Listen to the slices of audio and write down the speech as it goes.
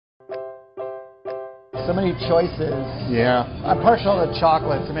So many choices. Yeah. I'm partial to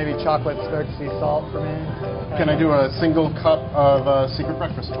chocolate, so maybe chocolate smoked sea salt for me. Can I do a single cup of secret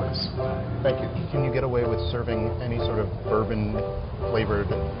breakfast, please? Thank you. Can you get away with serving any sort of bourbon-flavored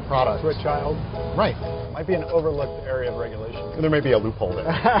product? To a child. Right. Might be an overlooked area of regulation. There may be a loophole there.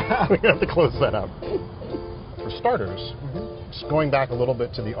 We have to close that out. For starters, just going back a little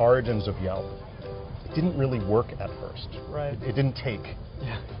bit to the origins of Yelp, it didn't really work at first. Right. It didn't take.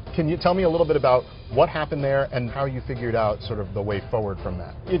 Yeah. Can you tell me a little bit about what happened there and how you figured out sort of the way forward from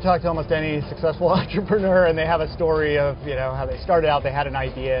that? You talk to almost any successful entrepreneur and they have a story of, how they started out, they had an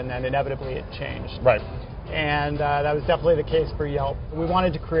idea, and then inevitably it changed. Right. And that was definitely the case for Yelp. We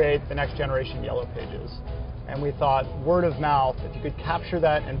wanted to create the next generation Yellow Pages. And we thought word of mouth, if you could capture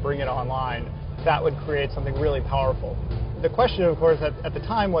that and bring it online, that would create something really powerful. The question, of course, at the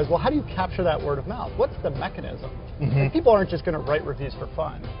time was, well, how do you capture that word of mouth? What's the mechanism? Like, people aren't just going to write reviews for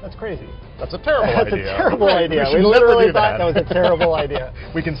fun. That's crazy. That's a terrible idea. That's a terrible idea. We We literally thought that was a terrible idea.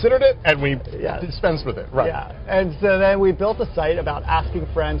 We considered it and we dispensed with it. Right. Yeah. And so then we built a site about asking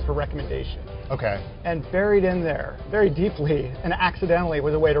friends for recommendations. Okay. And buried in there, very deeply and accidentally,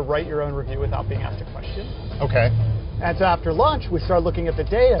 was a way to write your own review without being asked a question. Okay. And so after lunch, we started looking at the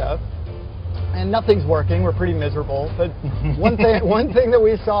data, and nothing's working. We're pretty miserable. But one thing that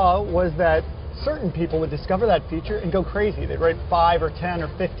we saw was that certain people would discover that feature and go crazy. They'd write 5 or 10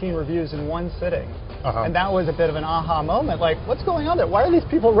 or 15 reviews in one sitting. And that was a bit of an aha moment. Like, what's going on there? Why are these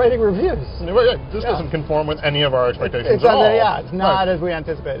people writing reviews? This doesn't conform with any of our expectations at all. Yeah, it's not as we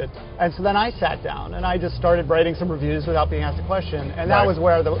anticipated. And so then I sat down and I just started writing some reviews without being asked a question. And that was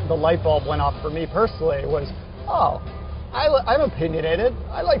where the light bulb went off for me personally. Was, I'm opinionated.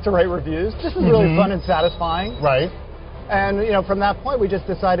 I like to write reviews. This is really fun and satisfying. Right. And from that point, we just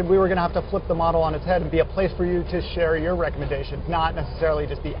decided we were going to have to flip the model on its head and be a place for you to share your recommendations, not necessarily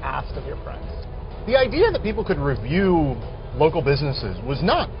just be asked of your friends. The idea that people could review local businesses was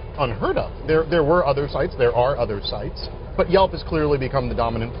not unheard of. There were other sites, there are other sites, but Yelp has clearly become the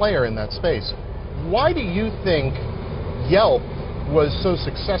dominant player in that space. Why do you think Yelp was so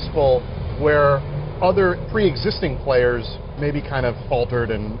successful where other pre-existing players maybe kind of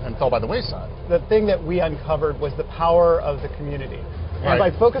faltered and fell by the wayside? The thing that we uncovered was the power of the community. And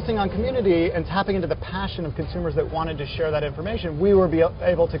by focusing on community and tapping into the passion of consumers that wanted to share that information, we were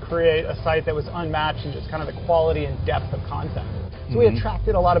able to create a site that was unmatched in just kind of the quality and depth of content. So we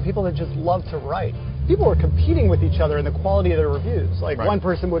attracted a lot of people that just love to write. People were competing with each other in the quality of their reviews. Like one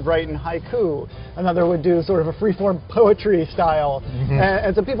person would write in haiku, another would do sort of a free-form poetry style.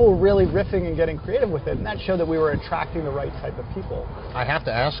 And so people were really riffing and getting creative with it, and that showed that we were attracting the right type of people. I have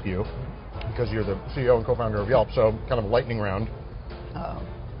to ask you, because you're the CEO and co-founder of Yelp, so kind of a lightning round.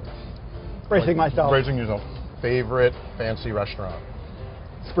 Bracing myself. Bracing yourself. Favorite fancy restaurant?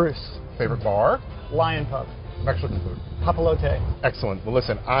 Spruce. Favorite bar? Lion Pub. Mexican food. Papalote. Excellent. Well,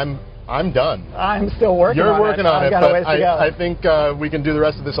 listen, I'm done. I'm still working on it. You're working on it, but I think we can do the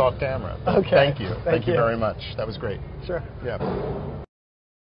rest of this off camera. Okay. Thank you. Thank you very much. That was great. Sure. Yeah.